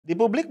Di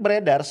publik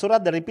beredar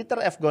surat dari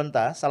Peter F.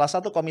 Gonta, salah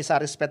satu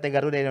komisaris PT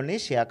Garuda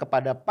Indonesia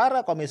kepada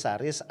para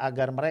komisaris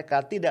agar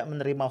mereka tidak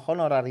menerima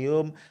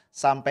honorarium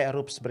sampai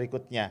RUPS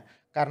berikutnya.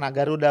 Karena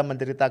Garuda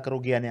menderita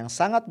kerugian yang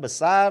sangat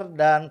besar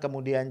dan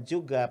kemudian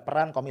juga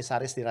peran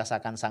komisaris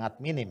dirasakan sangat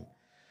minim.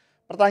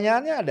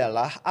 Pertanyaannya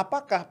adalah,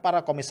 apakah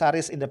para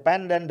komisaris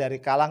independen dari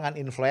kalangan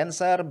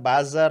influencer,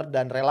 buzzer,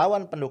 dan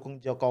relawan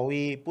pendukung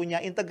Jokowi punya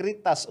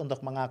integritas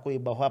untuk mengakui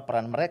bahwa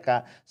peran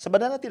mereka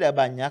sebenarnya tidak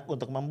banyak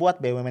untuk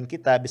membuat BUMN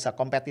kita bisa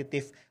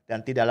kompetitif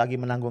dan tidak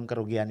lagi menanggung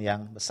kerugian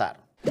yang besar?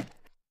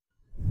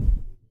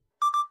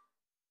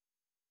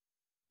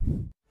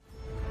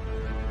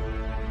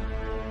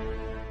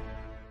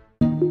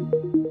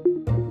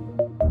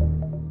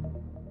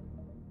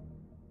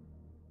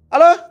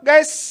 Halo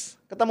guys,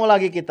 ketemu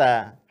lagi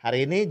kita.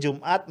 Hari ini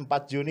Jumat 4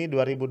 Juni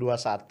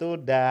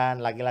 2021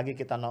 dan lagi-lagi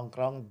kita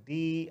nongkrong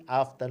di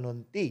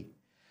Afternoon Tea.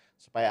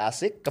 Supaya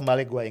asik,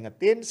 kembali gue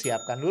ingetin,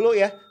 siapkan dulu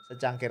ya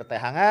secangkir teh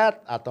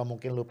hangat atau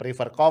mungkin lu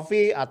prefer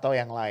coffee atau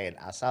yang lain.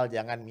 Asal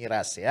jangan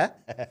miras ya.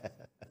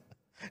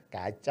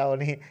 Kacau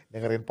nih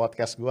dengerin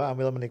podcast gue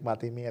ambil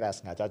menikmati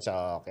miras, nggak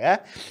cocok ya.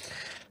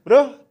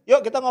 Bro,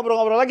 yuk kita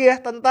ngobrol-ngobrol lagi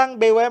ya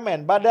tentang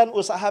BUMN, Badan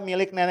Usaha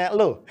Milik Nenek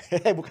Lu.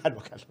 Bukan.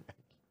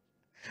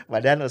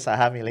 Badan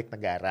usaha milik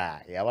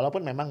negara. Ya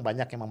walaupun memang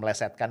banyak yang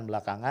memelesetkan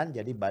belakangan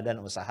jadi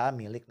badan usaha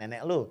milik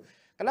nenek lu.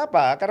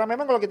 Kenapa? Karena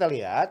memang kalau kita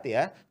lihat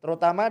ya,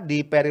 terutama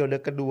di periode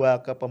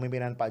kedua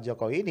kepemimpinan Pak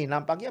Jokowi ini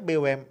nampaknya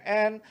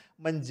BUMN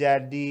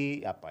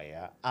menjadi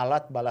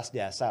alat balas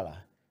jasa lah.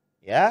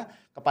 Ya,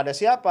 kepada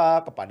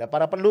siapa? Kepada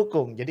para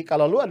pendukung. Jadi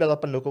kalau lu adalah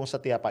pendukung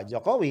setia Pak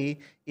Jokowi,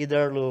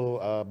 either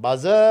lu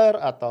buzzer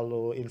atau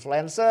lu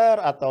influencer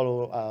atau lu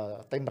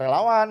tim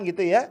relawan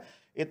gitu ya,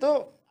 itu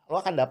lu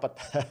akan dapat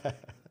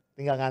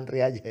tinggal ngantri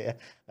aja ya,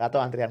 nggak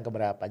tahu antrian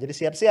keberapa. Jadi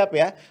siap-siap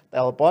ya,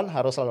 telepon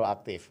harus selalu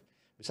aktif.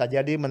 Bisa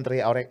jadi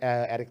Menteri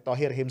Erick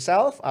Thohir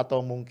himself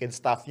atau mungkin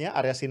stafnya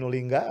Arya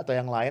Sinulinga atau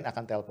yang lain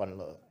akan telepon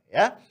lo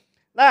ya.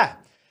 Nah,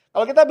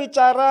 kalau kita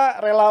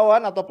bicara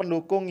relawan atau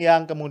pendukung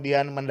yang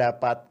kemudian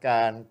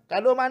mendapatkan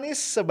kado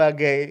manis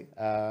sebagai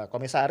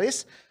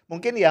komisaris,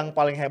 mungkin yang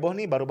paling heboh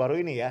nih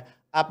baru-baru ini ya,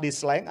 Abdi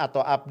Sleng atau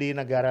Abdi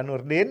Negara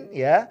Nurdin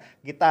ya,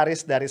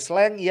 gitaris dari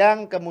Sleng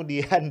yang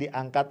kemudian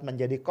diangkat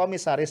menjadi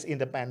komisaris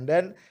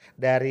independen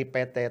dari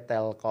PT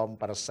Telkom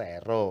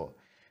Persero.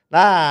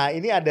 Nah,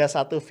 ini ada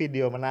satu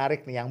video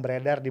menarik nih yang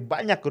beredar di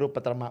banyak grup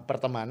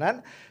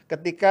pertemanan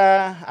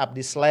ketika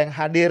Abdi Sleng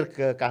hadir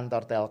ke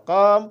kantor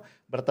Telkom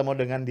bertemu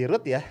dengan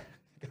Dirut ya.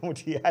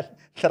 Kemudian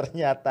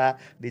ternyata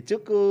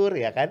dicukur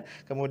ya kan,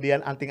 kemudian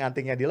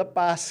anting-antingnya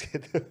dilepas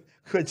gitu.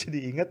 Gue jadi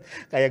inget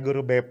kayak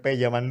guru BP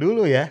zaman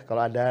dulu ya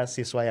kalau ada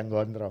siswa yang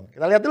gondrong.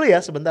 Kita lihat dulu ya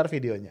sebentar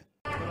videonya.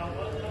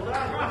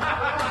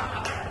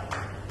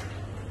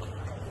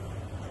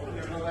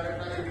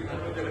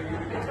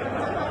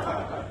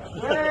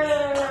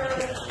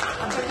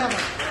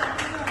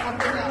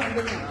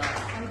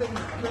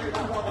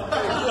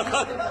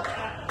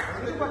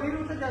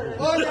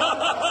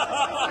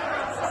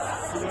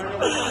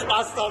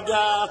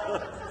 Astaga.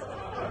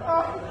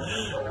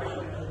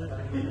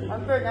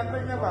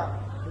 Anting-antingnya Pak.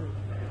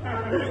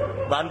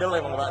 Bandel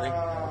emang Pak nih.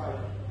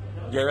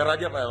 Jewer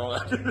aja Pak emang.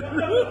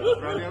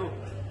 Berani lu.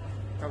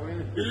 Takut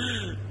ini.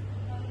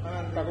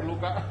 Takut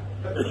luka.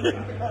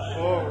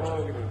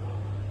 Oh gitu.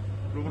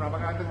 Belum pernah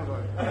pakai anting atau?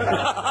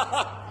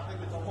 Anting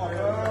dicopot.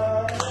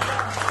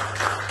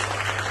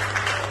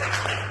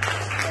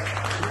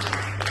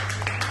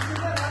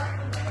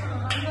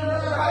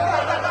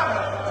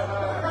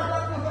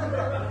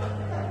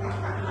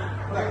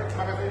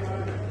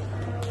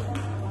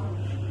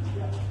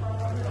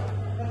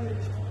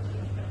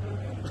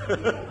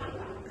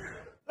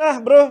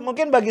 Nah bro,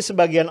 mungkin bagi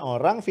sebagian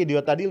orang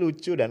video tadi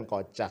lucu dan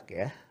kocak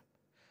ya.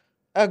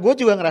 Gue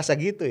juga ngerasa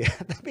gitu ya,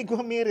 tapi gue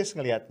miris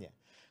ngelihatnya.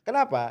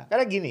 Kenapa?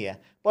 Karena gini ya,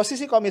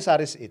 posisi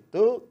komisaris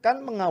itu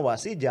kan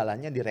mengawasi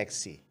jalannya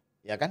direksi.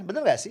 Ya kan,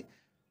 bener gak sih?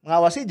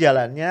 Mengawasi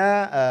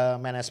jalannya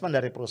manajemen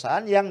dari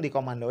perusahaan yang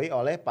dikomandoi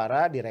oleh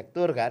para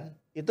direktur kan.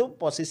 Itu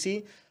posisi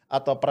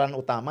atau peran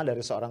utama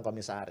dari seorang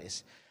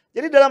komisaris.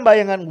 Jadi dalam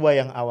bayangan gua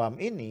yang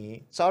awam ini,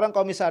 seorang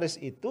komisaris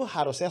itu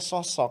harusnya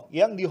sosok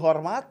yang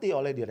dihormati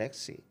oleh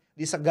direksi,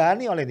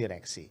 disegani oleh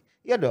direksi.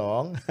 Ya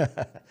dong,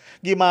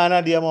 gimana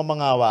dia mau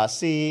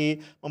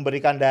mengawasi,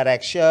 memberikan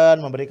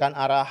direction, memberikan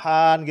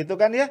arahan gitu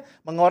kan ya,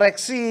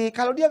 mengoreksi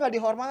kalau dia nggak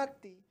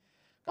dihormati.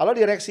 Kalau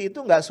direksi itu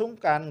nggak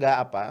sungkan,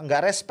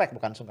 nggak respect,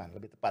 bukan sungkan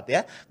lebih tepat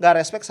ya, nggak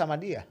respect sama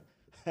dia.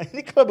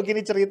 Ini kalau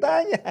begini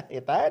ceritanya,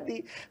 ya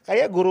tadi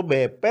kayak guru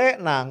BP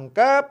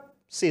nangkep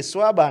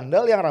siswa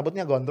bandel yang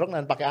rambutnya gondrong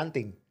dan pakai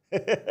anting.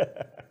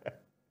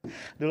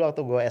 Dulu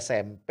waktu gue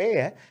SMP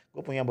ya,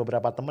 gue punya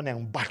beberapa temen yang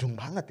badung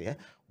banget ya.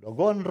 Udah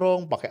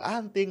gondrong, pakai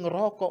anting,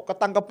 ngerokok,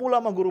 ketangkep pula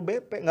sama guru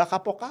BP, nggak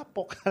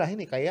kapok-kapok. Nah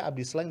ini kayak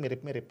Abdi Sleng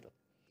mirip-mirip.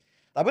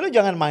 Tapi lu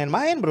jangan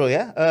main-main bro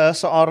ya,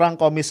 seorang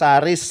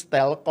komisaris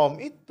Telkom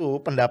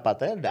itu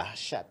pendapatannya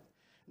dahsyat.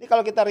 Ini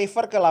kalau kita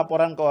refer ke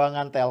laporan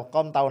keuangan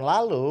Telkom tahun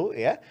lalu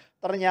ya,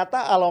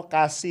 ternyata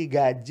alokasi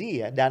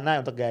gaji ya, dana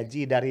untuk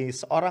gaji dari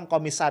seorang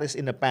komisaris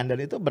independen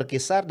itu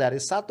berkisar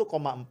dari 1,4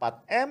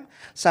 M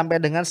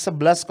sampai dengan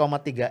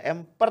 11,3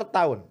 M per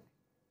tahun.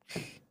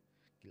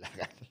 Gila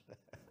kan?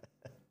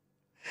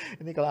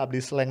 Ini kalau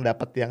Abdi Sleng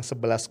dapat yang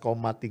 11,3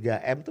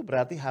 M itu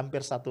berarti hampir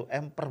 1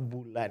 M per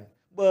bulan.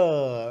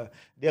 Beuh,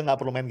 dia nggak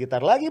perlu main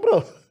gitar lagi, bro.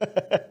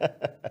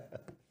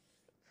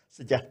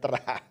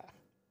 Sejahtera.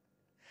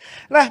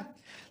 Nah,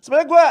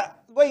 sebenarnya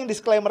gue ingin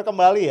disclaimer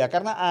kembali ya,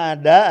 karena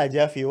ada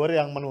aja viewer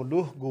yang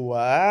menuduh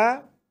gue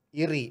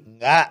iri.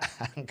 Enggak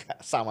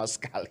sama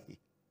sekali.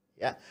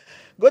 Ya,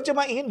 gue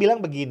cuma ingin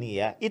bilang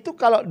begini ya, itu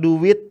kalau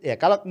duit ya,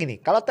 kalau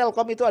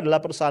Telkom itu adalah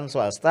perusahaan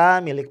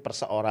swasta milik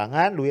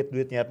perseorangan,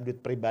 duitnya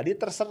duit pribadi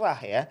terserah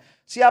ya.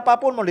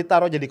 Siapapun mau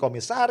ditaruh jadi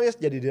komisaris,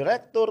 jadi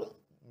direktur,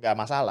 nggak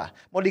masalah.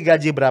 Mau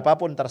digaji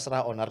berapapun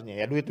terserah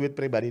ownernya ya, duit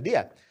pribadi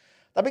dia.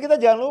 Tapi kita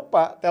jangan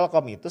lupa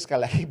Telkom itu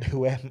sekali lagi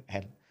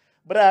BUMN.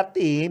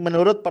 Berarti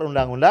menurut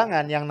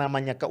perundang-undangan yang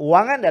namanya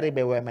keuangan dari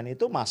BUMN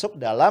itu masuk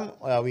dalam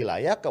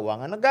wilayah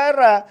keuangan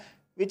negara.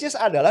 Which is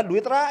adalah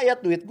duit rakyat,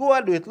 duit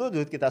gua, duit lu,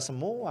 duit kita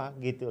semua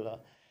gitu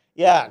loh.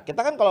 Ya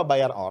kita kan kalau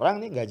bayar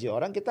orang nih, gaji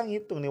orang kita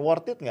ngitung nih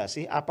worth it gak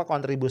sih apa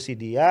kontribusi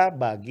dia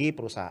bagi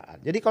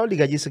perusahaan. Jadi kalau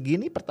digaji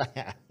segini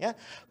pertanyaannya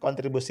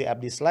kontribusi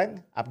Abdi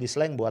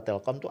Sleng buat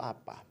Telkom tuh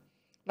apa?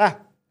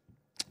 Nah,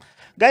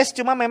 guys,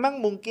 cuma memang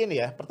mungkin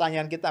ya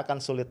pertanyaan kita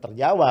akan sulit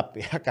terjawab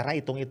ya, karena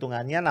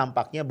hitung-hitungannya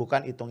nampaknya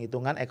bukan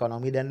hitung-hitungan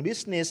ekonomi dan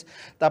bisnis,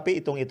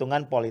 tapi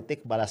hitung-hitungan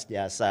politik balas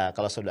jasa.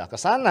 Kalau sudah ke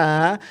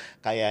sana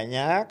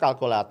kayaknya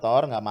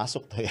kalkulator nggak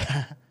masuk tuh ya.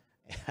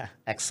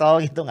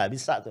 Excel gitu nggak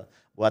bisa tuh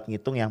buat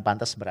ngitung yang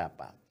pantas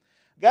berapa.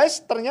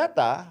 Guys,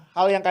 ternyata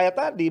hal yang kayak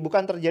tadi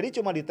bukan terjadi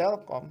cuma di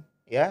Telkom.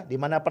 Ya, di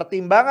mana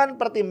pertimbangan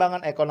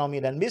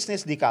ekonomi dan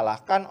bisnis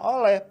dikalahkan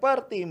oleh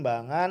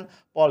pertimbangan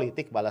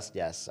politik balas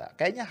jasa.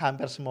 Kayaknya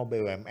hampir semua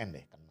BUMN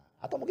deh kena,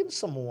 atau mungkin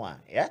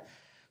semua ya.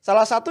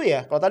 Salah satu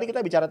ya, kalau tadi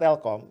kita bicara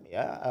Telkom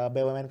ya,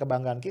 BUMN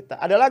kebanggaan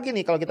kita. Ada lagi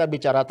nih kalau kita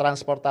bicara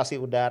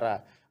transportasi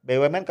udara,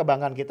 BUMN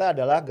kebanggaan kita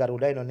adalah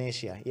Garuda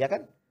Indonesia, ya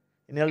kan?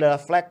 Ini adalah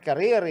flag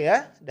carrier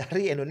ya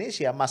dari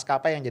Indonesia,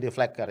 maskapai yang jadi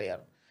flag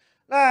carrier.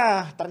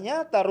 Nah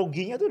ternyata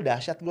ruginya tuh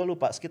dahsyat, gue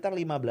lupa sekitar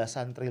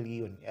 15-an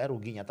triliun ya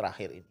ruginya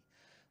terakhir ini.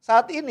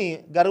 Saat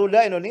ini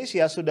Garuda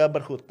Indonesia sudah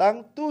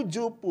berhutang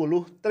 70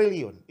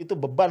 triliun. Itu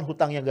beban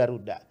hutangnya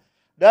Garuda.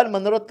 Dan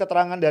menurut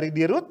keterangan dari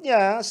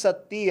dirutnya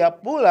setiap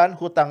bulan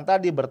hutang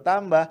tadi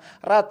bertambah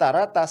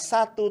rata-rata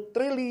 1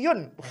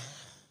 triliun.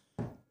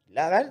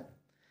 Gila kan?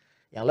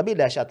 Yang lebih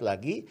dahsyat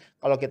lagi,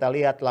 kalau kita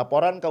lihat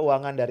laporan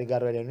keuangan dari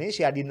Garuda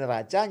Indonesia di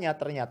neracanya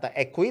ternyata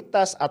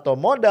ekuitas atau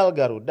modal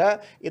Garuda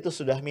itu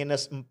sudah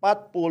minus 41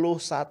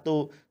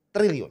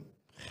 triliun.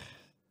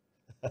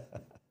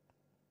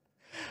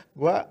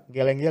 Gua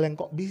geleng-geleng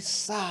kok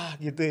bisa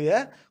gitu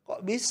ya,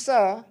 kok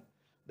bisa.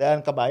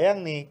 Dan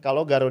kebayang nih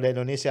kalau Garuda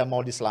Indonesia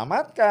mau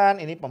diselamatkan,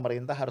 ini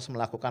pemerintah harus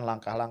melakukan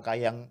langkah-langkah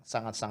yang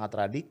sangat-sangat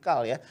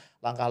radikal ya.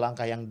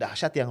 Langkah-langkah yang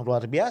dahsyat, yang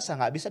luar biasa,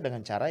 nggak bisa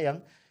dengan cara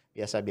yang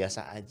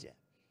biasa-biasa aja.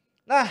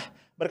 Nah,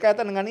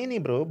 berkaitan dengan ini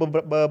bro,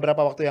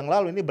 beberapa waktu yang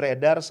lalu ini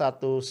beredar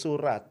satu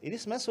surat. Ini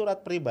sebenarnya surat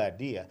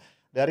pribadi ya,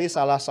 dari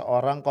salah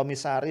seorang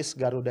komisaris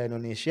Garuda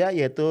Indonesia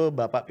yaitu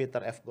Bapak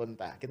Peter F.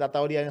 Gonta. Kita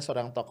tahu dia ini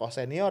seorang tokoh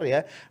senior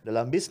ya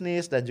dalam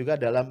bisnis dan juga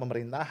dalam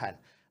pemerintahan.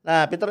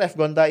 Nah, Peter F.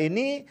 Gonta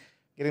ini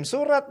kirim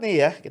surat nih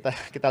ya,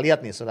 kita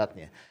lihat nih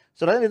suratnya.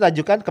 Suratnya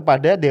ditajukan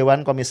kepada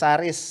Dewan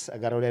Komisaris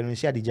Garuda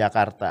Indonesia di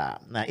Jakarta.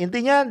 Nah,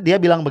 intinya dia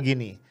bilang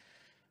begini.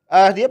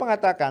 Dia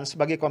mengatakan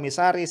sebagai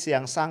komisaris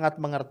yang sangat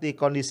mengerti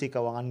kondisi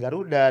keuangan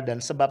Garuda dan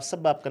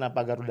sebab-sebab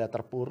kenapa Garuda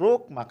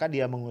terpuruk, maka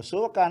dia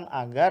mengusulkan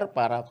agar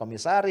para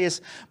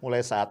komisaris mulai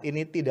saat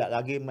ini tidak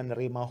lagi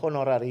menerima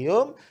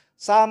honorarium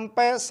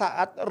sampai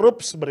saat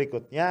RUPS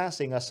berikutnya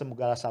sehingga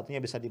segala satunya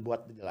bisa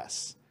dibuat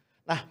jelas.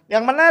 Nah,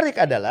 yang menarik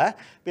adalah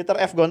Peter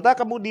F. Gonta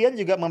kemudian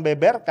juga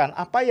membeberkan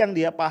apa yang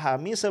dia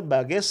pahami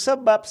sebagai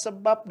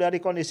sebab-sebab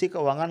dari kondisi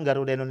keuangan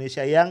Garuda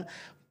Indonesia yang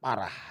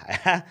parah.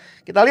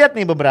 Kita lihat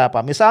nih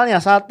beberapa.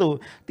 Misalnya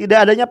satu,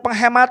 tidak adanya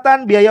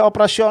penghematan biaya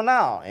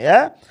operasional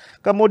ya.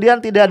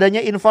 Kemudian tidak adanya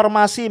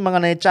informasi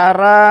mengenai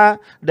cara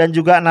dan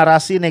juga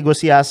narasi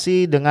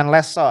negosiasi dengan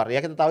lessor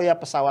ya. Kita tahu ya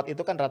pesawat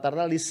itu kan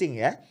rata-rata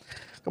leasing ya.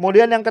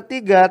 Kemudian yang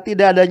ketiga,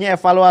 tidak adanya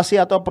evaluasi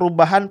atau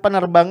perubahan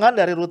penerbangan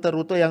dari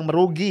rute-rute yang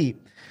merugi.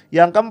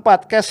 Yang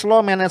keempat, cash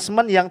flow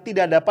management yang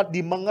tidak dapat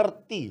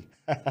dimengerti.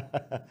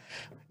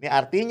 Ini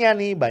artinya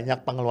nih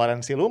banyak pengeluaran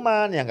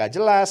siluman yang gak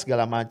jelas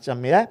segala macam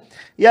ya.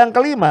 Yang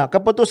kelima,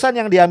 keputusan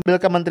yang diambil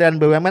Kementerian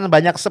BUMN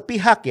banyak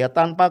sepihak ya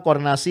tanpa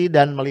koordinasi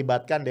dan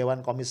melibatkan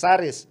Dewan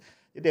Komisaris.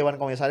 Jadi Dewan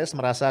Komisaris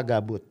merasa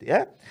gabut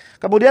ya.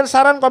 Kemudian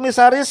saran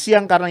komisaris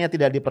yang karenanya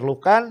tidak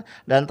diperlukan,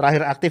 dan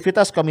terakhir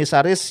aktivitas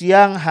komisaris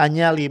yang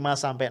hanya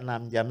 5-6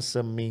 jam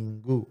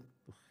seminggu.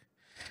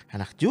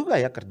 Enak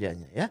juga ya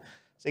kerjanya ya.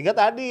 Sehingga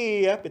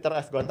tadi ya Peter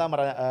F. Gonta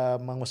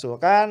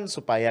mengusulkan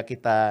supaya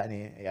kita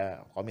nih ya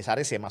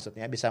komisaris ya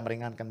maksudnya bisa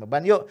meringankan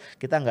beban. Yuk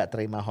kita nggak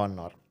terima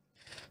honor.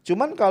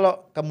 Cuman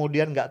kalau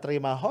kemudian nggak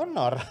terima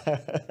honor,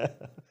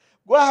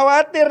 gue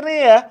khawatir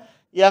nih ya.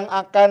 yang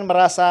akan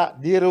merasa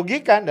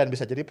dirugikan dan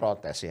bisa jadi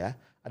protes ya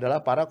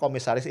adalah para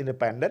komisaris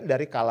independen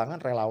dari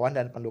kalangan relawan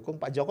dan pendukung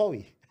Pak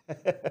Jokowi.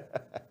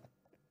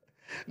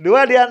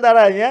 Dua di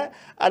antaranya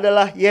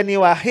adalah Yeni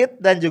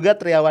Wahid dan juga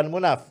Triawan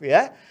Munaf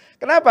ya.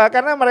 Kenapa?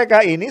 Karena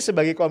mereka ini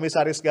sebagai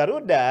komisaris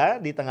Garuda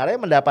di Tenggaraya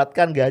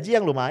mendapatkan gaji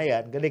yang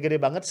lumayan. Gede-gede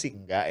banget sih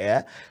enggak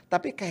ya.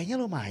 Tapi kayaknya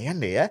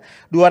lumayan deh ya.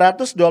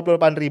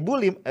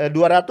 228.592.000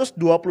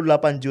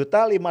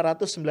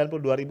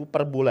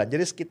 per bulan.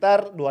 Jadi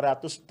sekitar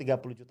 230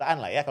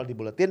 jutaan lah ya kalau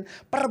dibuletin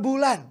per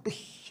bulan.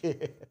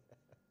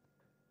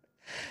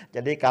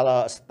 Jadi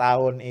kalau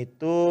setahun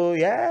itu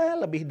ya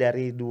lebih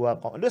dari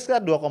sekitar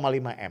 2,5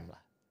 M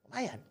lah.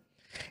 Lumayan.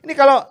 Ini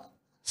kalau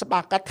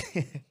sepakat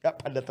nggak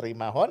pada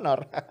terima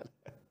honor.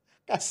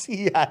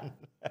 Kasihan.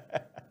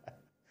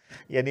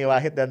 Yeni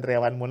Wahid dan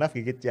Triawan Munaf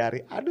gigit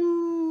jari.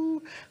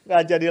 Aduh,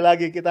 nggak jadi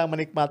lagi kita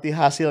menikmati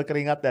hasil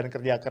keringat dan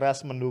kerja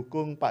keras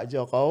mendukung Pak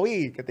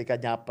Jokowi ketika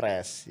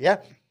nyapres ya.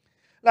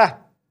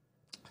 Nah,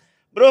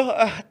 bro,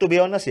 to be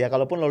honest ya,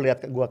 kalaupun lo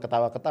lihat gue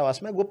ketawa-ketawa,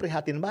 sebenarnya gue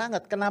prihatin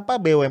banget. Kenapa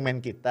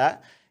BUMN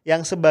kita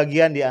yang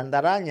sebagian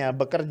diantaranya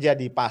bekerja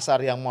di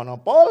pasar yang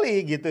monopoli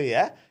gitu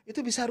ya,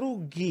 itu bisa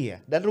rugi ya.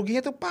 Dan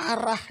ruginya itu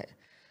parah ya.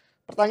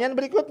 Pertanyaan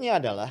berikutnya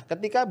adalah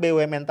ketika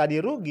BUMN tadi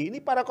rugi,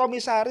 ini para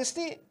komisaris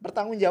nih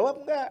bertanggung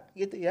jawab nggak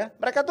gitu ya.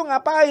 Mereka tuh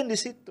ngapain di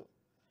situ?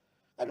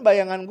 Kan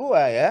bayangan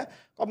gua ya,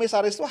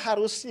 komisaris itu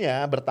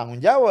harusnya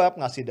bertanggung jawab,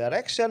 ngasih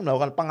direction,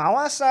 melakukan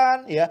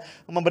pengawasan ya,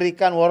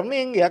 memberikan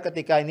warning ya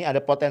ketika ini ada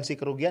potensi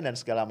kerugian dan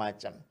segala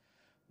macam.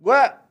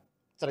 Gua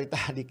cerita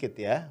dikit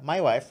ya, my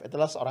wife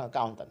itulah seorang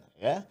accountant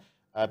ya.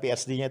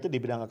 PhD-nya itu di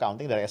bidang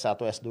accounting dari S1,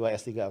 S2,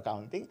 S3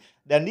 accounting.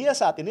 Dan dia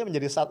saat ini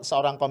menjadi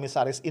seorang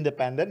komisaris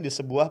independen di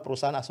sebuah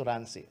perusahaan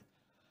asuransi.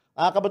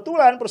 Nah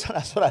kebetulan perusahaan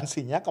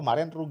asuransinya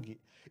kemarin rugi.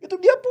 Itu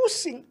dia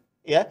pusing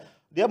ya.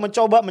 Dia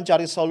mencoba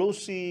mencari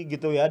solusi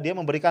gitu ya. Dia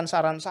memberikan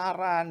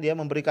saran-saran, dia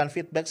memberikan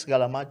feedback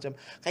segala macam.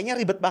 Kayaknya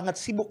ribet banget,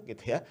 sibuk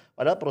gitu ya.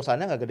 Padahal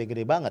perusahaannya nggak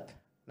gede-gede banget.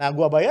 Nah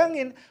gua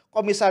bayangin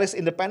komisaris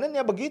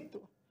independennya begitu.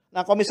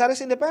 Nah komisaris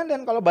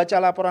independen kalau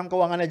baca laporan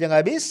keuangan aja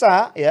nggak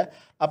bisa ya.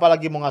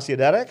 Apalagi mau ngasih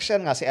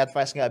direction, ngasih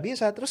advice nggak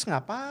bisa. Terus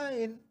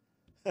ngapain?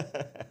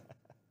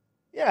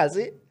 Ya nggak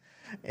sih?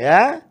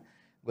 Ya,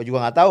 gue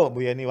juga nggak tahu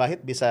Bu Yeni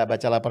Wahid bisa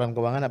baca laporan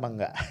keuangan apa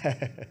enggak.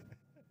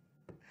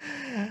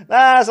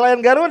 Nah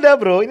selain Garuda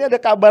bro, ini ada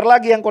kabar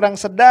lagi yang kurang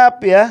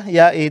sedap ya.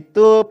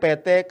 Yaitu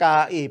PT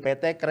KAI,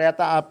 PT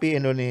Kereta Api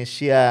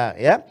Indonesia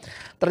ya.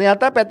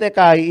 Ternyata PT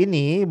KAI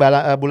ini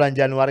bulan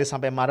Januari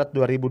sampai Maret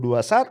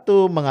 2021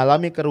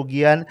 mengalami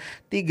kerugian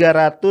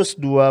 312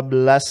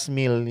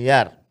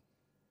 miliar.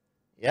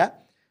 Ya.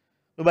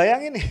 Lu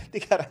bayangin nih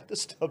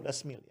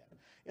 312 miliar.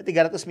 Ya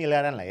 300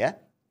 miliaran lah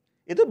ya.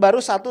 Itu baru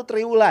 1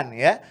 triwulan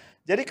ya.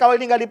 Jadi kalau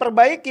ini nggak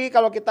diperbaiki,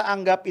 kalau kita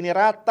anggap ini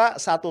rata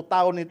 1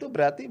 tahun itu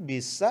berarti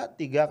bisa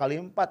 3 kali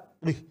 4.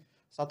 Wih,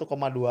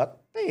 1,2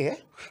 T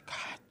ya.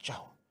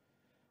 Kacau.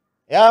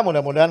 Ya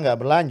mudah-mudahan nggak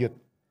berlanjut.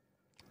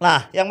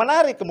 Nah, yang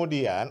menarik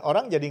kemudian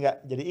orang jadi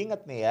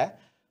inget nih ya.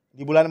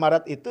 Di bulan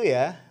Maret itu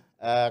ya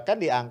kan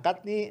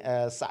diangkat nih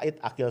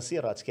Said Akil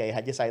Siraj, Kiai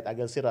Haji Said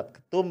Akil Siraj,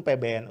 Ketum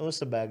PBNU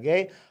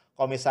sebagai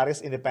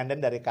komisaris independen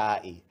dari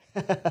KAI.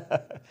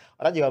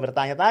 Orang juga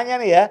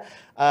bertanya-tanya nih ya,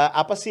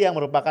 apa sih yang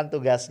merupakan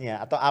tugasnya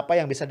atau apa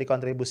yang bisa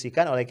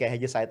dikontribusikan oleh Kiai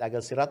Haji Said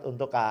Akil Siraj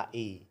untuk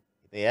KAI,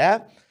 gitu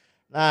ya.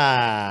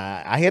 Nah,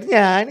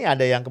 akhirnya ini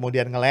ada yang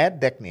kemudian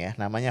ngeledek nih ya,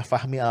 namanya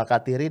Fahmi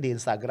Al-Katiri di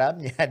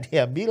Instagramnya.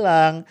 Dia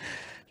bilang,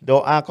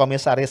 doa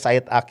komisaris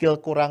Said Akil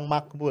kurang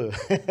makbul.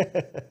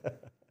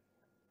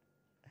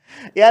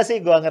 Ya sih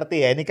gua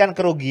ngerti ya, ini kan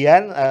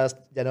kerugian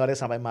Januari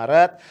sampai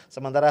Maret,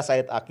 sementara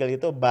Said Akil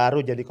itu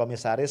baru jadi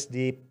komisaris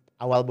di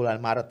awal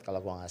bulan Maret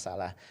kalau gua nggak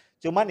salah.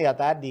 Cuman ya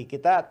tadi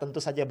kita tentu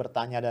saja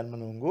bertanya dan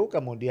menunggu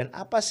kemudian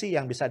apa sih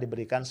yang bisa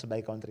diberikan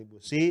sebagai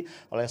kontribusi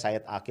oleh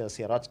Said Akil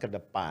Siraj ke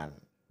depan.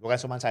 Bukan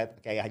cuma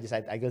kayak Haji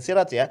Said Akil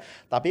Siraj ya,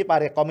 tapi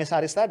para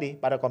komisaris tadi,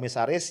 para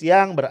komisaris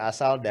yang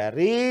berasal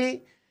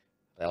dari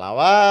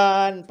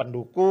relawan,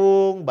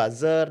 pendukung,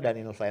 buzzer, dan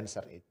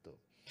influencer itu.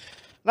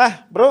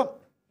 Nah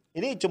bro,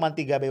 ini cuma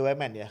 3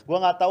 BUMN ya. Gue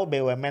nggak tahu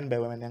BUMN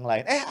yang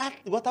lain.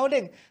 Gue tahu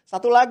deh.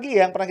 Satu lagi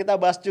yang pernah kita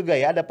bahas juga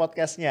ya, ada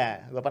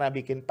podcastnya. Gue pernah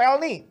bikin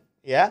Pelni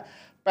ya.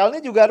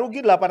 Pelni juga rugi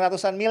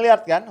 800-an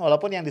miliar kan,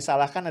 walaupun yang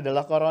disalahkan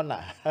adalah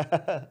corona.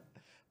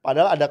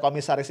 Padahal ada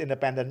komisaris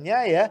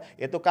independennya ya,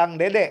 yaitu Kang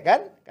Dede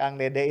kan. Kang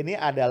Dede ini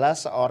adalah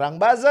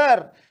seorang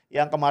buzzer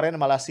yang kemarin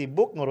malah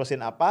sibuk ngurusin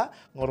apa?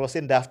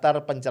 Ngurusin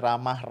daftar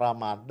penceramah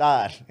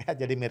Ramadan. Ya,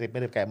 jadi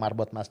mirip-mirip kayak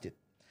marbot masjid.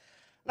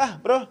 Nah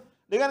bro,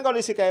 dengan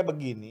kondisi kayak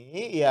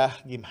begini ya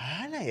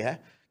gimana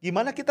ya?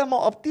 Gimana kita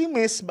mau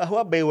optimis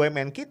bahwa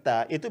BUMN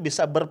kita itu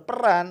bisa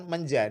berperan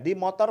menjadi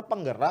motor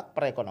penggerak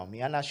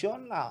perekonomian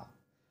nasional?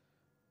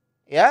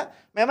 Ya,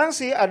 memang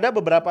sih ada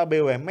beberapa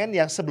BUMN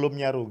yang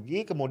sebelumnya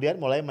rugi kemudian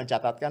mulai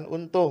mencatatkan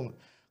untung.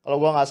 Kalau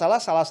gua nggak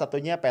salah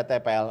satunya PT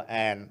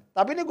PLN.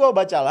 Tapi ini gua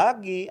baca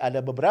lagi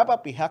ada beberapa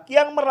pihak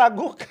yang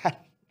meragukan.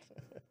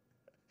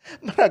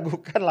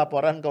 Meragukan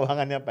laporan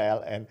keuangannya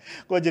PLN.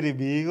 Gua jadi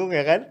bingung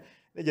ya kan.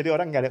 Ini jadi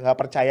orang nggak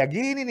percaya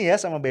gini nih ya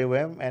sama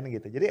BUMN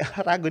gitu. Jadi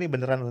ragu nih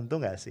beneran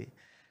untung nggak sih?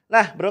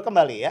 Nah bro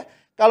kembali ya.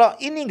 Kalau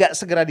ini nggak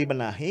segera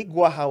dibenahi,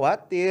 gua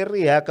khawatir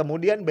ya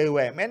kemudian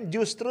BUMN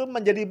justru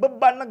menjadi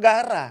beban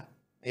negara.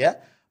 Ya,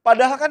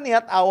 padahal kan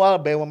niat awal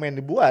BUMN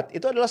dibuat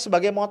itu adalah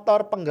sebagai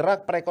motor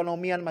penggerak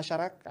perekonomian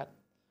masyarakat.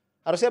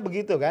 Harusnya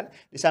begitu kan.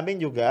 Di samping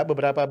juga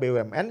beberapa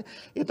BUMN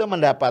itu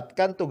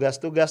mendapatkan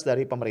tugas-tugas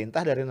dari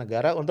pemerintah, dari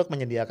negara untuk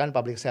menyediakan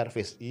public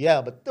service.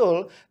 Iya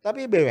betul,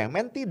 tapi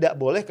BUMN tidak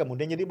boleh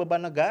kemudian jadi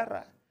beban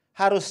negara.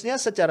 Harusnya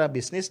secara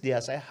bisnis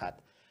dia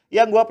sehat.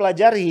 Yang gue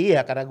pelajari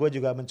ya karena gue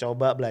juga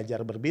mencoba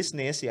belajar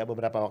berbisnis ya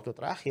beberapa waktu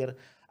terakhir.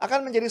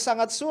 Akan menjadi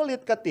sangat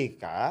sulit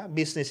ketika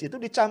bisnis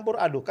itu dicampur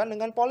adukan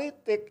dengan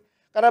politik.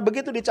 Karena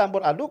begitu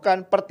dicampur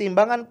adukan,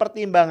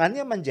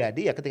 pertimbangannya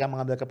menjadi ya ketika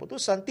mengambil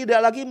keputusan tidak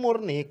lagi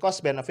murni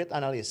cost benefit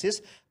analysis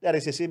dari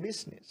sisi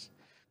bisnis.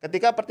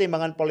 Ketika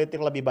pertimbangan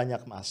politik lebih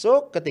banyak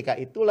masuk, ketika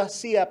itulah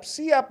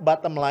siap-siap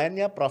bottom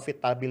line-nya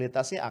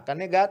profitabilitasnya akan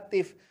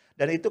negatif.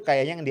 Dan itu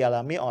kayaknya yang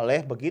dialami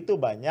oleh begitu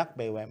banyak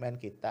BUMN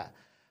kita.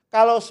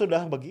 Kalau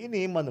sudah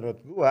begini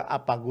menurut gua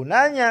apa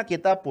gunanya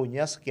kita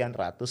punya sekian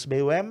ratus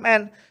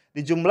BUMN?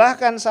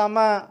 Dijumlahkan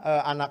sama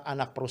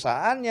anak-anak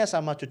perusahaannya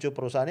sama cucu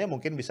perusahaannya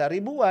mungkin bisa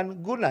ribuan.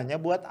 Gunanya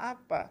buat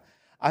apa?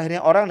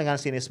 Akhirnya orang dengan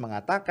sinis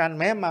mengatakan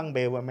memang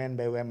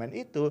BUMN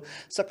itu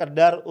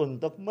sekedar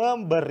untuk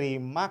memberi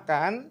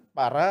makan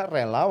para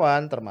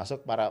relawan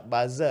termasuk para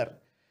buzzer.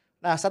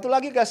 Nah satu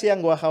lagi kasih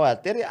yang gua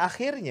khawatir ya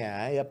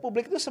akhirnya ya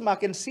publik itu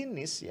semakin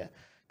sinis ya.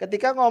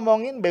 Ketika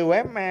ngomongin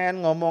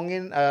BUMN,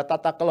 ngomongin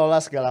tata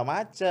kelola segala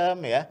macam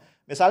ya.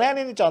 Misalnya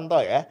ini contoh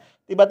ya,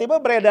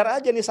 tiba-tiba beredar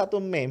aja nih satu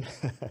meme.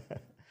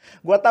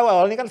 Gua tahu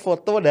awalnya kan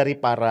foto dari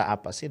para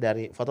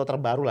dari foto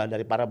terbaru lah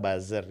dari para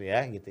buzzer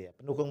ya gitu ya,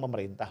 pendukung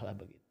pemerintah lah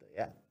begitu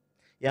ya.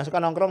 Yang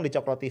suka nongkrong di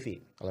Cokro TV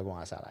kalau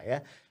gua nggak salah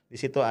ya.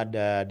 Di situ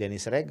ada Denny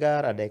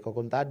Siregar, ada Eko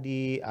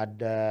Kuntadi,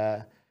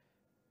 ada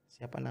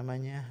siapa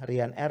namanya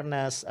Rian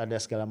Ernest, ada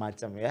segala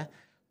macam ya.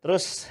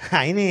 Terus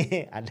nah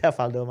ini ada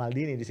Valdo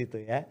Maldini di situ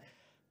ya.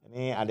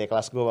 Ini adik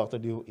kelas gue waktu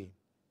di UI.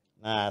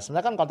 Nah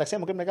sebenarnya kan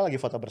konteksnya mungkin mereka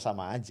lagi foto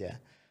bersama aja.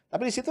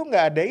 Tapi di situ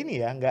nggak ada ini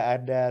ya, nggak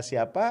ada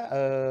siapa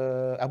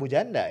Abu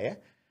Janda ya.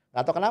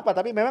 Nggak tahu kenapa,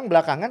 tapi memang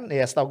belakangan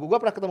ya setahu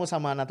gue pernah ketemu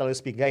sama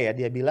Natalius Pigai ya.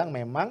 Dia bilang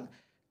memang,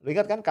 lu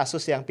ingat kan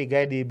kasus yang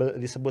Pigai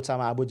disebut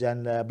sama Abu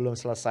Janda belum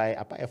selesai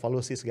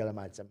evolusi segala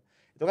macam.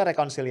 Itu kan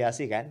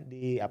rekonsiliasi kan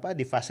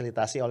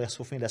difasilitasi oleh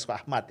Sufmi Dasko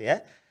Ahmad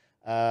ya.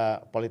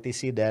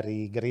 Politisi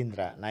dari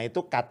Gerindra. Nah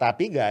itu kata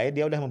Pigai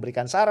dia udah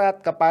memberikan syarat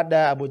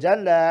kepada Abu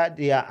Janda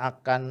dia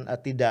akan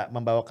tidak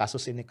membawa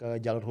kasus ini ke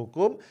jalur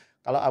hukum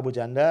kalau Abu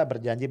Janda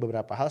berjanji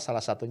beberapa hal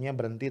salah satunya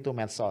berhenti tuh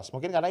medsos.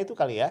 Mungkin karena itu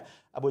kali ya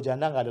Abu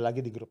Janda nggak ada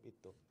lagi di grup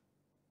itu.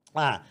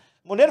 Nah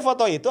kemudian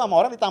foto itu sama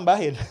orang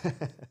ditambahin.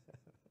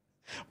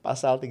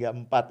 Pasal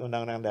 34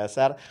 Undang-Undang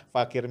Dasar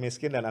fakir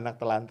miskin dan anak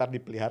telantar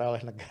dipelihara oleh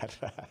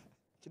negara.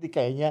 Jadi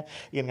kayaknya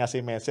ingin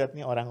ngasih message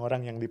nih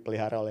orang-orang yang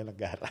dipelihara oleh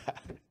negara.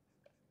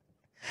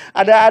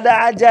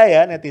 Ada-ada aja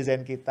ya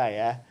netizen kita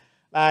ya.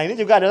 Nah ini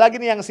juga ada lagi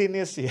nih yang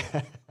sinis ya.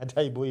 Ada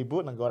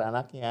ibu-ibu negor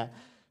anaknya.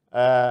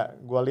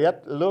 Gue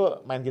lihat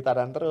lu main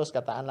gitaran terus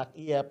kata anak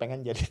iya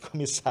pengen jadi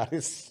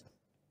komisaris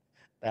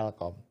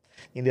Telkom.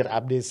 Nyindir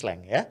Abdi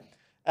Slang ya.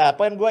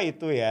 Poin gue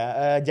itu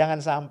ya jangan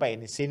sampai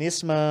ini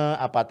sinisme,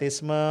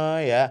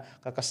 apatisme ya,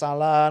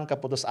 kekesalan,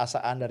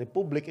 keputusasaan dari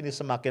publik ini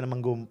semakin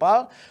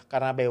menggumpal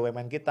karena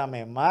BUMN kita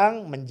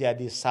memang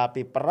menjadi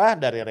sapi perah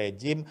dari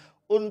rejim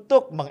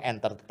untuk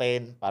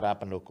mengentertain para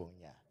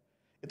pendukungnya.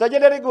 Itu aja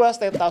dari gua,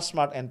 stay tough,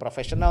 smart, and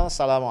professional.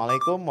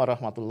 Assalamualaikum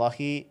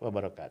warahmatullahi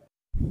wabarakatuh.